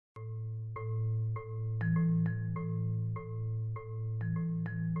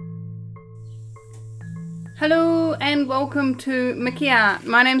Hello and welcome to Mickey Art.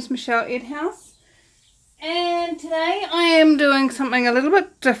 My name's Michelle Edhouse, and today I am doing something a little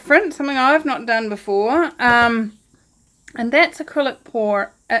bit different, something I've not done before, and that's acrylic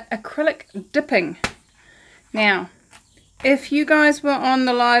dipping. Now, if you guys were on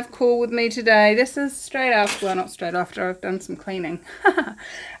the live call with me today, this is straight after, well, not straight after, I've done some cleaning.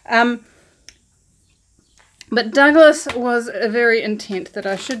 But Douglas was very intent that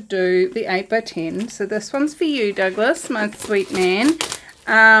I should do the 8x10. So this one's for you, Douglas, my sweet man.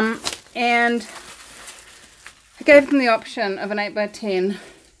 And I gave him the option of an 8x10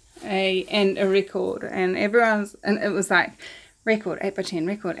 and a record. And it was like, record, 8x10,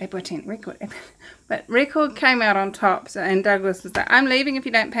 record, 8x10, record. 8x10. But record came out on top. So, and Douglas was like, I'm leaving if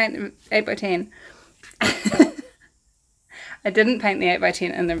you don't paint the 8x10. I didn't paint the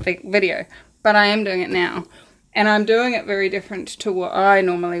 8x10 in the video, but I am doing it now. And I'm doing it very different to what I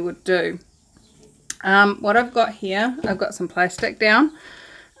normally would do. What I've got here, I've got some plastic down.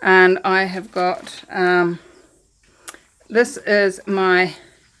 And I have got, this is my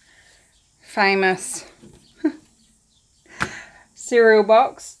famous cereal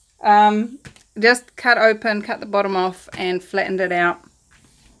box. Just cut the bottom off and flattened it out.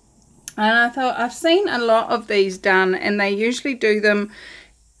 And I thought, I've seen a lot of these done, and they usually do them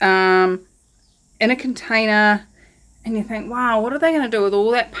in a container, and you think, wow, what are they going to do with all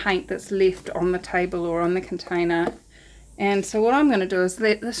that paint that's left on the table or on the container? And so what I'm going to do is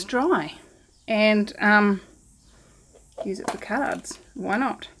let this dry and use it for cards. Why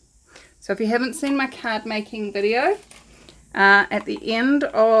not? So if you haven't seen my card making video, at the end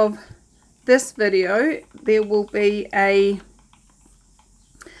of this video there will be a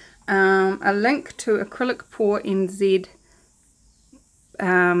link to Acrylic Pour NZ.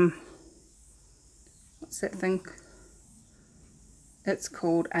 What's that thing? It's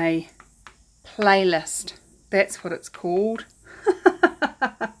called a playlist. That's what it's called.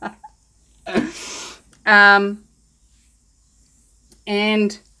 And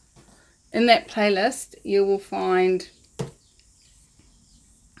in that playlist you will find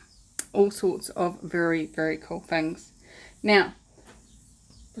all sorts of very, very cool things. Now,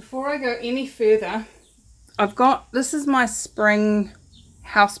 before I go any further, this is my spring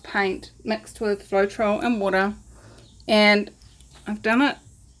house paint mixed with Rotorua and water, and I've done it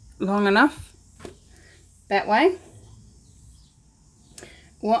long enough that way.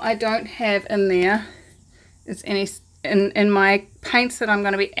 What I don't have in there is any, in my paints that I'm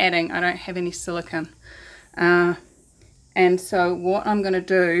going to be adding, I don't have any silicone. And so what I'm going to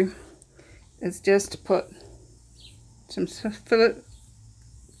do is just put some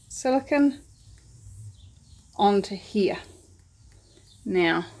silicone onto here.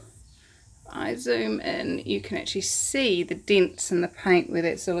 Now, if I zoom in, you can actually see the dents in the paint where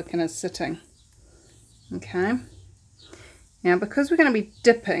that silicone is sitting. Okay. Now, because we're going to be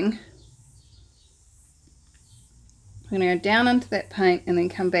dipping, we're going to go down into that paint and then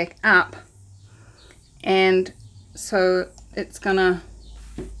come back up. And so it's going to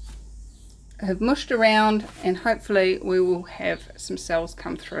have mushed around, and hopefully we will have some cells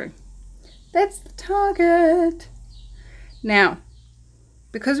come through. That's the target. Now,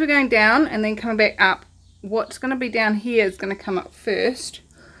 because we're going down and then coming back up, what's going to be down here is going to come up first.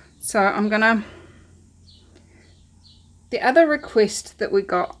 So I'm going to, the other request that we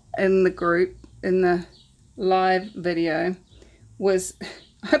got in the group, in the live video, was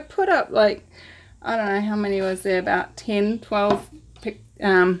I put up like, I don't know how many was there, about 10, 12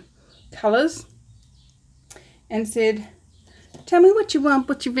 colours, and said, tell me what you want,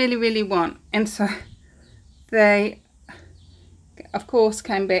 what you really, really want. And so they, of course,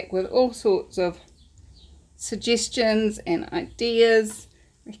 came back with all sorts of suggestions and ideas,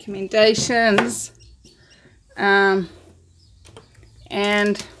 recommendations, and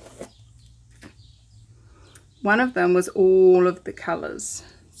one of them was all of the colours.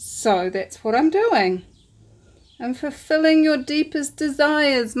 So that's what I'm doing. I'm fulfilling your deepest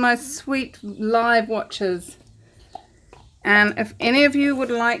desires, my sweet live watchers. And if any of you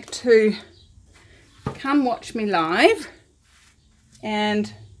would like to come watch me live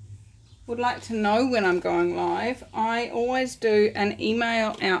and would like to know when I'm going live, I always do an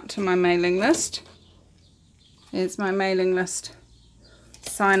email out to my mailing list. Here's my mailing list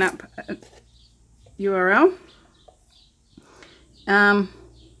sign up URL.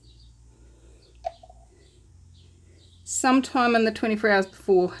 Sometime in the 24 hours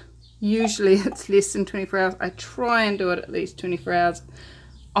before. Usually it's less than 24 hours. I try and do it at least 24 hours.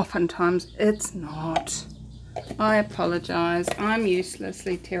 Oftentimes it's not. I apologize. I'm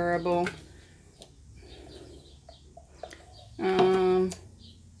uselessly terrible.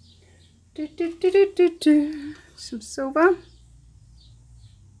 Some silver.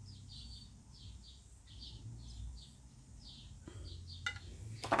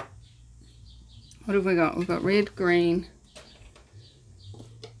 What have we got? We've got red, green.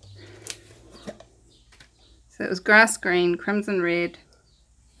 So it was grass green, crimson red,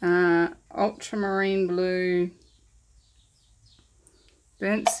 ultramarine blue,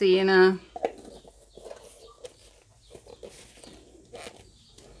 burnt sienna,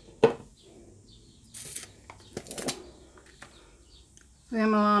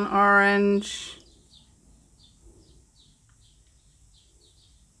 vermilion orange,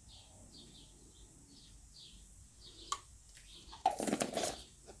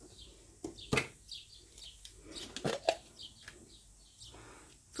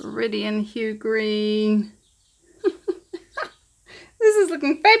 Viridian hue green. This is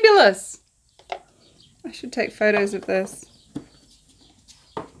looking fabulous. I should take photos of this.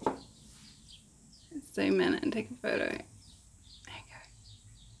 Let's zoom in and take a photo. There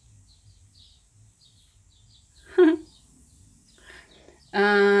you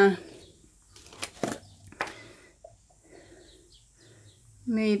go.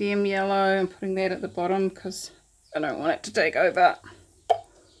 Medium yellow. I'm putting that at the bottom because I don't want it to take over.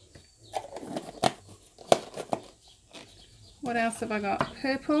 What else have I got?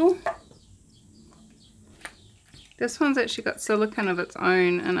 Purple. This one's actually got silicone of its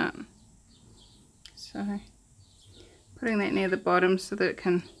own in it. So putting that near the bottom so that it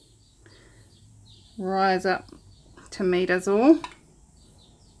can rise up to meet us all.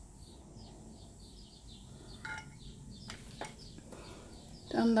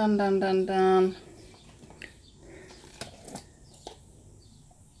 Done, done, done, done, done.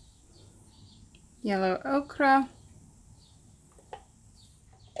 Yellow ochre.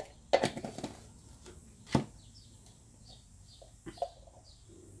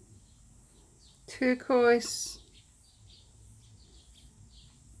 Turquoise.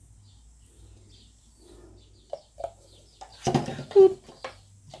 Oop.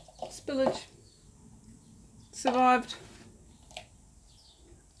 Spillage. Survived.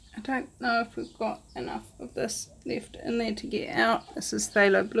 I don't know if we've got enough of this left in there to get out. This is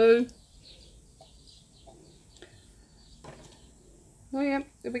phthalo blue. Oh yeah,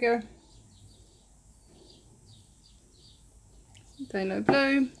 there we go. Phthalo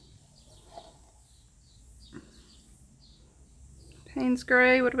blue. Payne's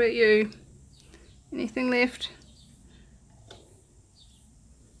grey, what about you? Anything left?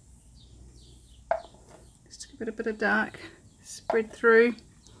 Just give it a bit of dark. Spread through.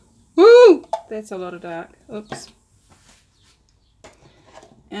 Woo! That's a lot of dark. Oops.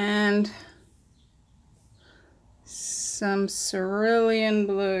 And some cerulean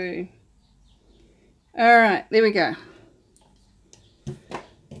blue. Alright, there we go.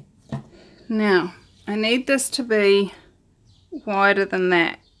 Now, I need this to be wider than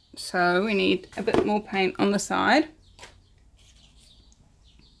that, so we need a bit more paint on the side.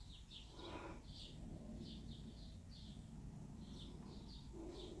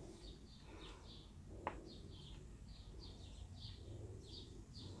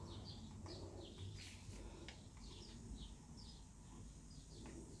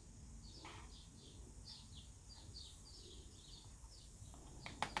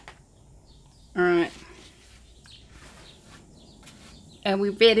 Alright. Are we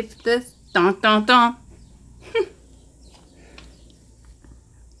ready for this? Dun dun dun.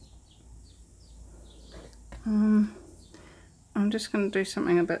 I'm just going to do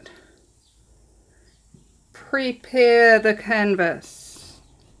something a bit. Prepare the canvas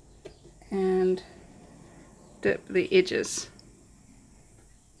and dip the edges.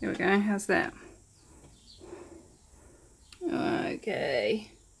 There we go. How's that? Okay.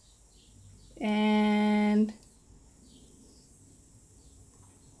 And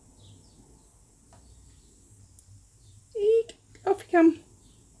eek, off you come.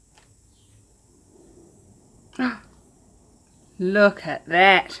 Ah, look at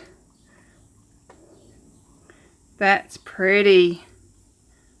that. That's pretty.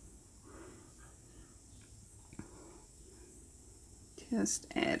 Just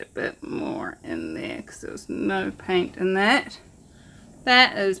add a bit more in there because there's no paint in that.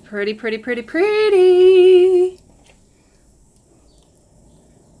 That is pretty, pretty, pretty, pretty.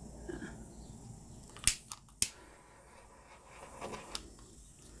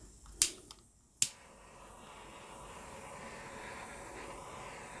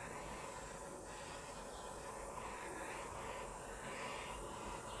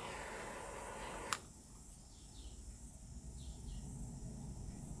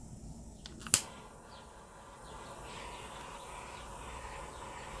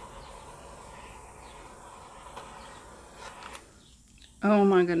 Oh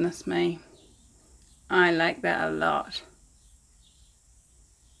my goodness me. I like that a lot.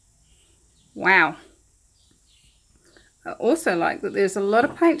 Wow. I also like that there's a lot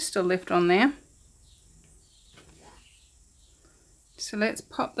of paint still left on there. So let's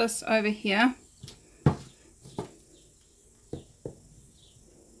pop this over here.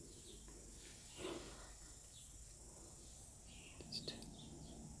 Just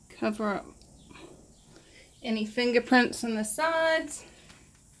cover up any fingerprints on the sides.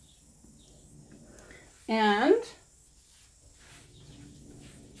 And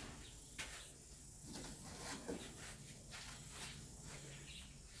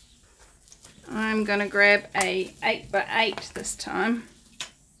I'm going to grab a 8x8 this time,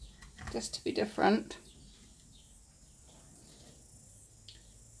 just to be different.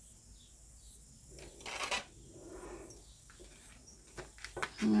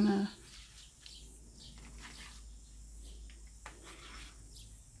 I'm going to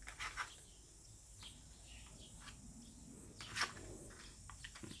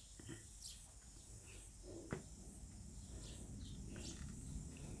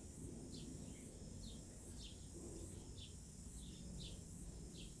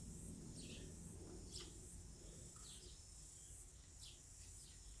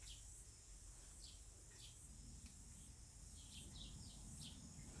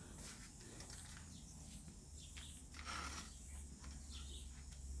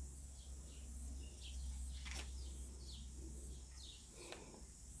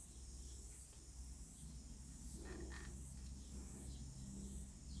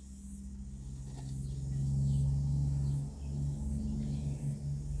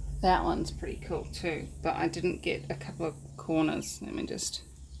that one's pretty cool too, but I didn't get a couple of corners. Let me just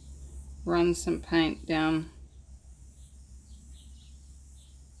run some paint down.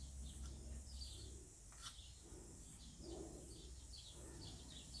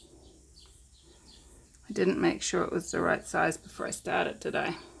 I didn't make sure it was the right size before I started, did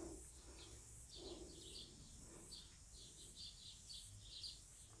I?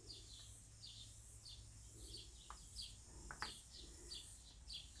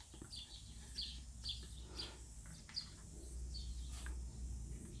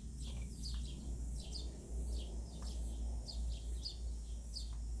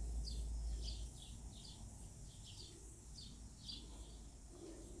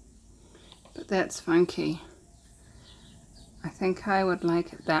 But that's funky. I think I would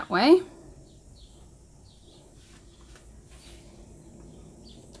like it that way.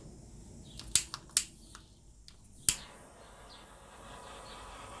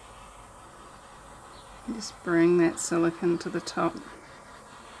 Just bring that silicone to the top.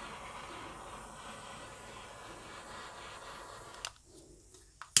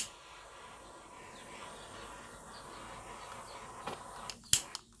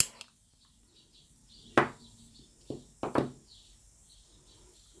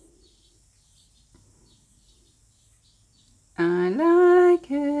 I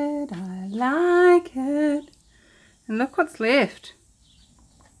like it, I like it. And look what's left.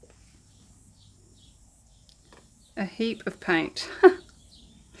 A heap of paint.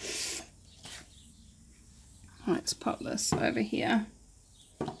 Let's pop this over here.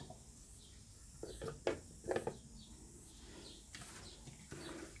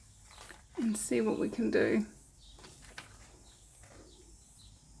 And see what we can do.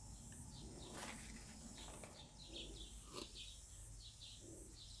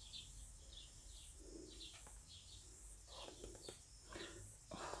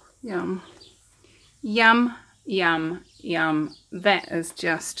 Yum. Yum, yum, yum. That is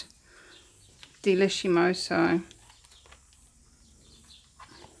just delishimoso.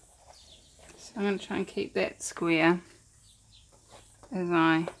 So I'm going to try and keep that square as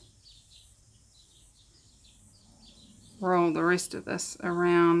I roll the rest of this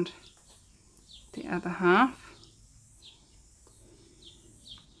around the other half.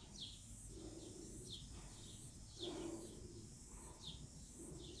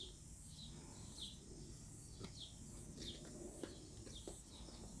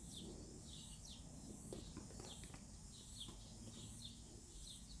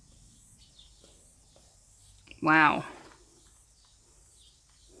 Wow.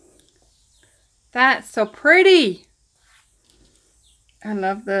 That's so pretty. I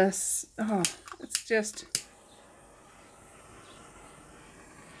love this. Oh, it's just...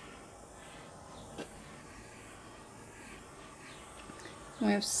 We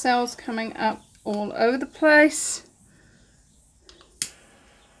have cells coming up all over the place.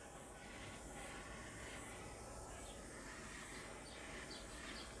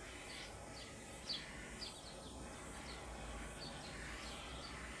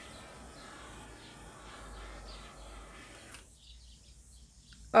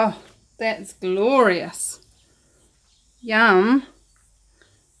 Oh, that's glorious. Yum.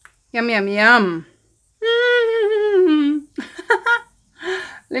 Yum, yum, yum.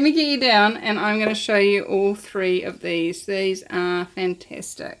 Let me get you down and I'm going to show you all 3 of these. These are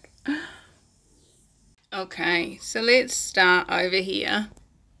fantastic. Okay, so let's start over here.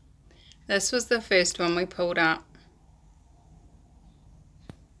 This was the first one we pulled up.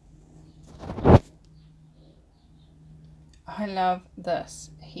 I love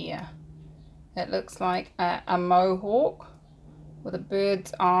this here. It looks like a mohawk with a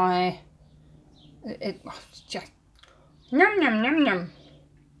bird's eye. Just yum, yum, yum, yum.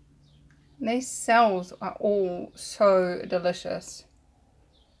 These cells are all so delicious.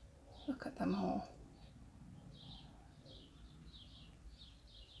 Look at them all.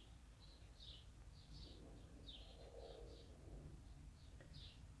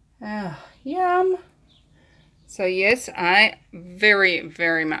 Ah, yum. So yes, I very,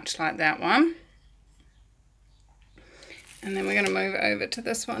 very much like that one. And then we're going to move over to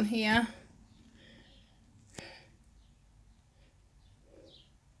this one here.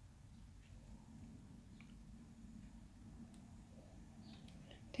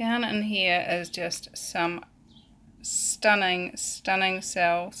 Down in here is just some stunning, stunning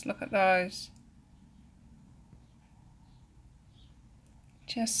cells. Look at those.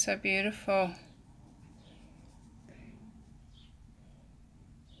 Just so beautiful.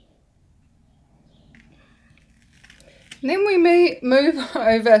 And then we move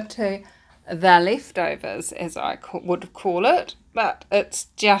over to the leftovers, as I would call it. But it's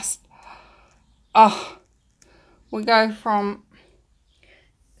just, oh, we go from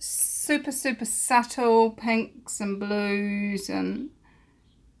super, super subtle pinks and blues and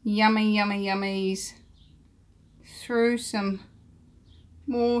yummy, yummy, yummies through some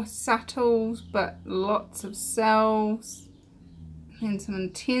more subtles but lots of cells and some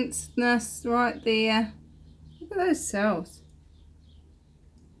intenseness right there. Look at those cells.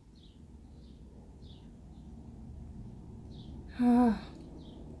 Oh,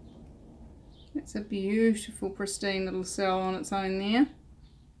 it's a beautiful pristine little cell on its own there.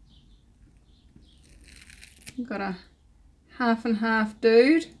 We've got a half and half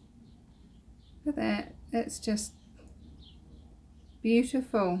dude. Look at that. That's just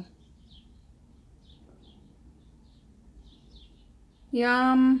beautiful.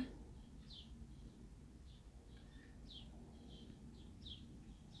 Yum.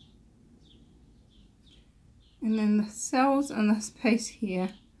 And then the cells in this piece here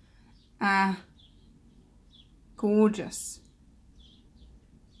are gorgeous.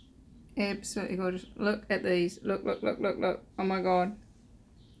 Absolutely gorgeous. Look at these. Look, look, look, look, look. Oh my god.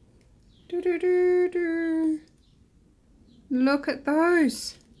 Do, do, do, do. Look at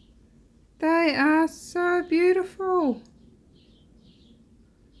those. They are so beautiful.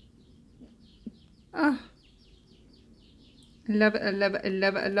 Oh, I love it, I love it, I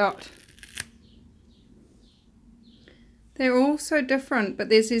love it a lot. They're all so different, but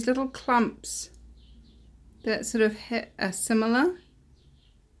there's these little clumps that sort of are similar.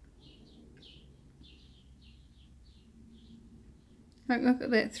 Like, look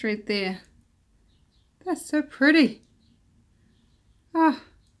at that thread there. That's so pretty. Oh,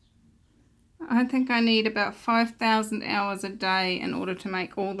 I think I need about 5,000 hours a day in order to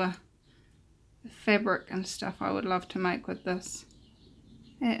make all the fabric and stuff I would love to make with this.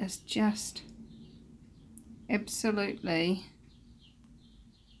 It is just absolutely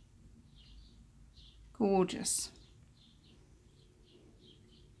gorgeous.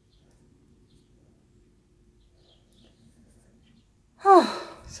 Oh,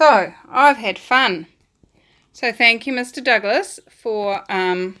 so I've had fun. So thank you, Mr. Douglas, for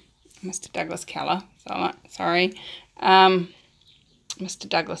Mr. Douglas Keller. Sorry. Mr.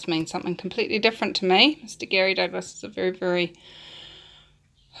 Douglas means something completely different to me. Mr. Gary Douglas is a very, very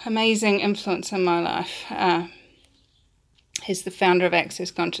amazing influence in my life. He's the founder of Access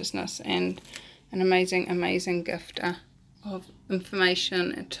Consciousness and an amazing, amazing gifter of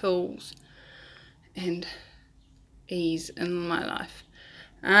information and tools and ease in my life.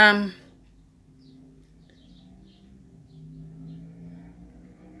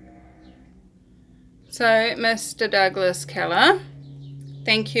 So, Mr. Douglas Keller,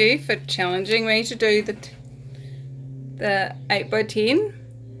 thank you for challenging me to do the 8x10.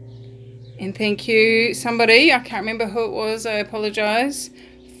 And thank you, somebody, I can't remember who it was, I apologise,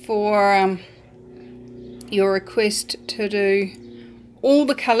 for your request to do all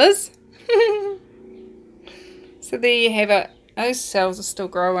the colours. So there you have it. Those cells are still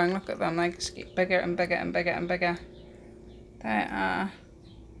growing. Look at them. They just get bigger and bigger and bigger and bigger. They are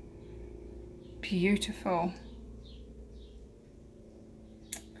beautiful.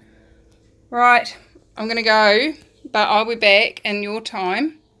 Right, I'm going to go, but I'll be back in your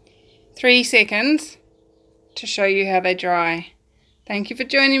time. 3 seconds to show you how they dry. Thank you for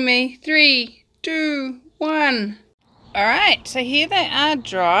joining me. 3, 2, 1. Alright, so here they are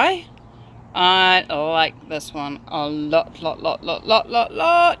dry. I like this one a lot.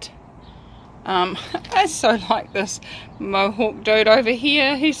 I so like this mohawk dude over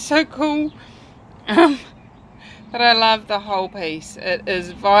here. He's so cool. But I love the whole piece. It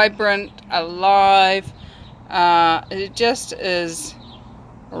is vibrant, alive. It just is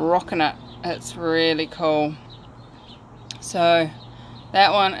rocking it. It's really cool. So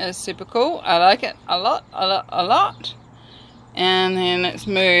that one is super cool. I like it a lot. And then let's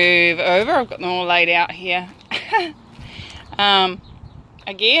move over. I've got them all laid out here.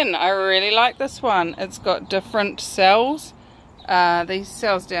 Again, I really like this one. It's got different cells. These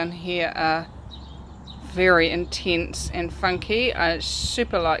cells down here are very intense and funky. I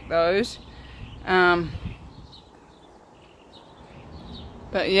super like those. But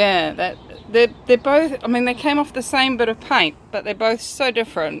yeah, they're both, I mean, they came off the same bit of paint, but they're both so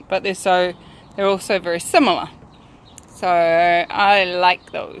different, but they're also very similar. So I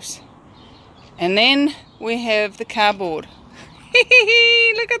like those. And then we have the cardboard.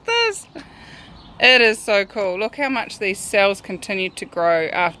 Look at this. It is so cool. Look how much these cells continue to grow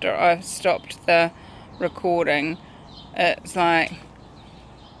after I've stopped the recording. It's like,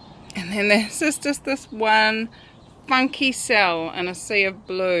 and then there's just this one funky cell in a sea of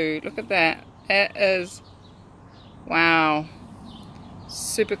blue. Look at that. It is, wow,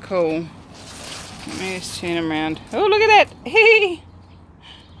 super cool. Let me just turn him around. Oh, look at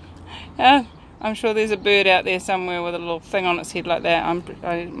that. I'm sure there's a bird out there somewhere with a little thing on its head like that.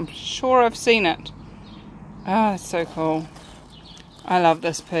 I'm sure I've seen it. Oh, that's so cool. I love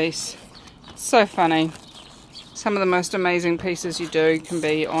this piece. It's so funny. Some of the most amazing pieces you do can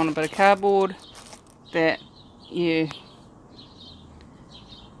be on a bit of cardboard that you,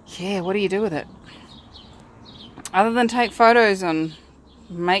 yeah, what do you do with it? Other than take photos and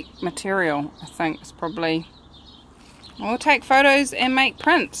make material, I think it's probably, or take photos and make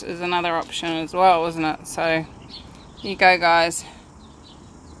prints is another option as well, isn't it? So here you go, guys.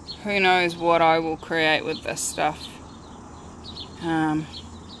 Who knows what I will create with this stuff.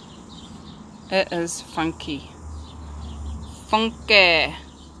 It is funky. Funky.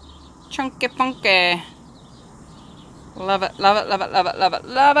 Chunky funky. Love it, love it, love it, love it, love it,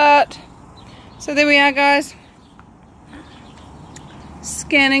 love it. So there we are, guys.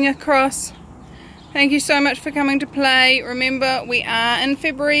 Scanning across. Thank you so much for coming to play. Remember, we are in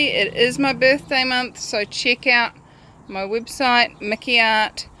February. It is my birthday month, so check out my website,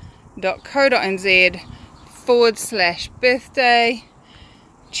 mickeyart.co.nz/birthday.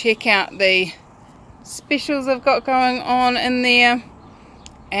 Check out the specials I've got going on in there,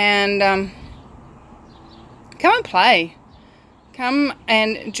 and come and play. Come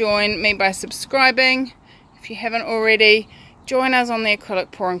and join me by subscribing if you haven't already. Join us on the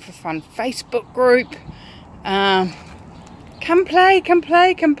Acrylic Pouring for Fun Facebook group. Come play, come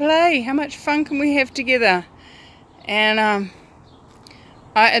play, come play. How much fun can we have together? And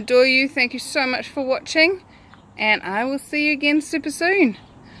I adore you. Thank you so much for watching, and I will see you again super soon.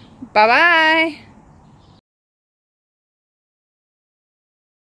 Bye bye.